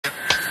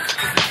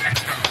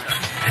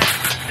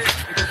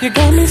You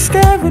got me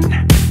staring,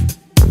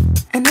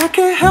 and I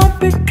can't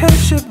help it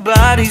 'cause your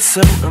body's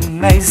so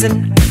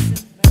amazing.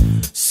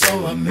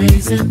 So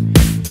amazing.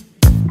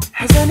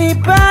 Has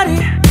anybody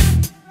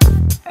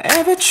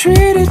ever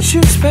treated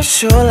you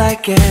special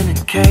like an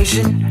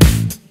occasion?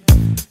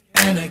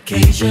 An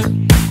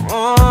occasion.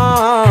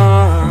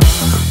 Oh,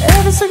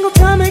 every single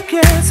time it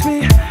gets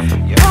me,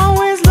 you're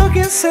always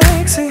looking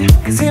sexy.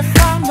 'Cause if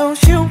I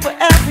lose you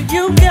wherever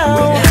you go,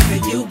 wherever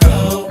you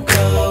go,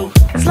 go.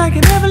 It's like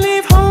you never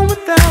leave home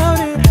without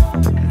it.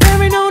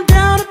 There ain't no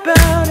doubt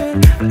about it.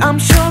 But I'm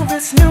sure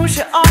it's news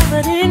you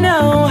already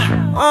know.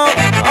 Oh,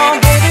 oh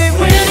baby,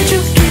 where did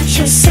you get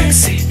your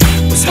sexy?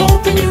 Was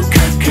hoping you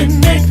could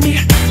connect me.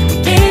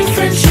 We ain't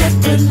friends yet,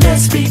 but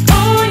let's be,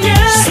 oh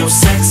yeah. So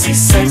sexy,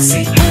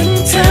 sexy.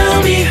 Honey, tell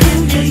me who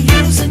you're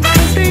using,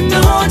 'cause they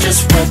know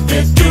just what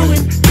they're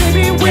doing.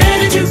 Baby, where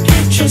did you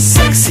get your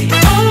sexy?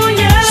 Oh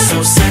yeah. So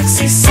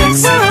sexy,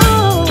 sexy.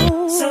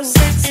 oh. So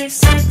sexy,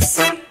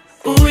 sexy.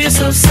 Ooh, you're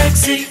so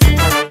sexy.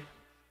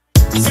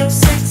 So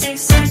sexy,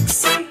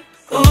 sexy.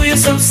 Ooh, you're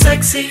so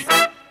sexy.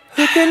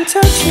 Who can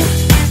touch you?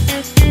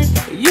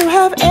 You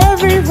have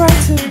every right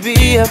to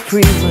be a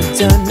prima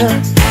donna.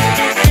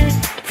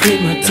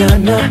 Prima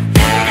donna.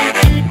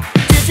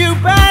 Did you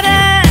buy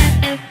that?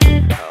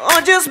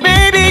 Or just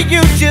maybe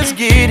you just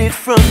get it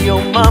from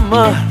your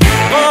mama?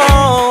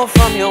 Oh,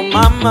 from your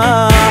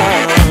mama.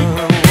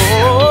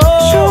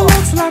 Oh. Sure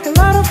looks like a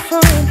lot of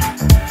fun.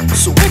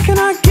 So where can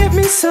I get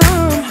me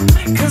some?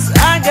 'Cause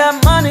I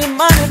got money,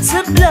 money to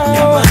blow.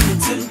 Got money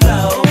to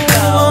blow,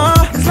 blow.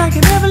 It's like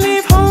you never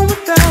leave home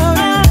without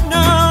it.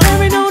 No,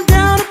 there ain't no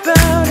doubt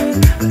about it.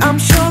 But I'm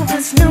sure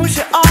it's news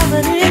you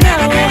already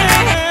know.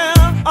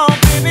 Oh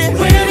baby,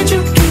 where did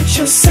you get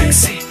your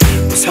sexy?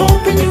 Was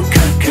hoping you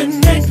could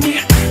connect me.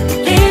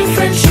 We ain't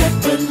friends yet,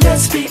 but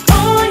let's be,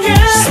 oh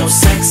yeah. So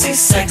sexy,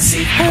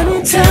 sexy.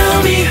 Honey, tell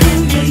me who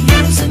you're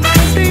using,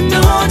 'cause they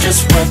know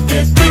just what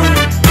they're doing.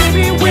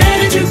 Baby, where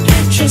did you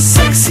get your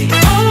sexy?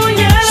 Oh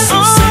yeah. So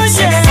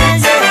sexy,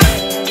 sexy.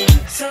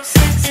 So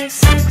sexy,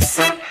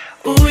 sexy.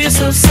 Ooh, you're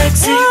so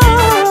sexy.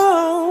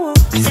 oh.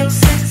 So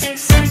sexy,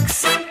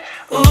 sexy.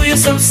 Ooh, you're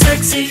so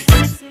sexy.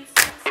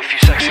 If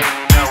you're sexy and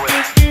you know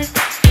it.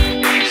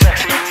 If you're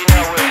sexy and you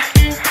know it.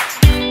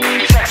 If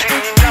you're sexy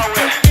and you know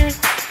it.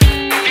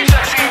 If you're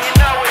sexy and you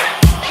know it.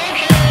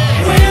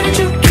 Where did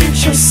you get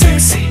your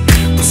sexy?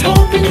 Was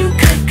hoping you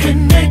could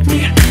connect me.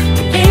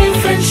 We ain't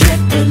friends yet,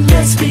 but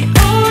let's be,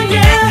 oh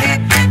yeah.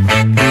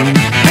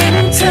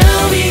 And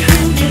tell me who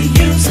you're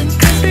using,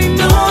 'cause they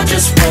know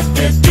just what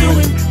they're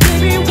doing.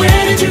 Baby,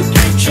 where did you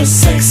get your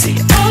sexy?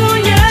 Oh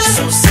yeah.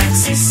 So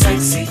sexy,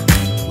 sexy.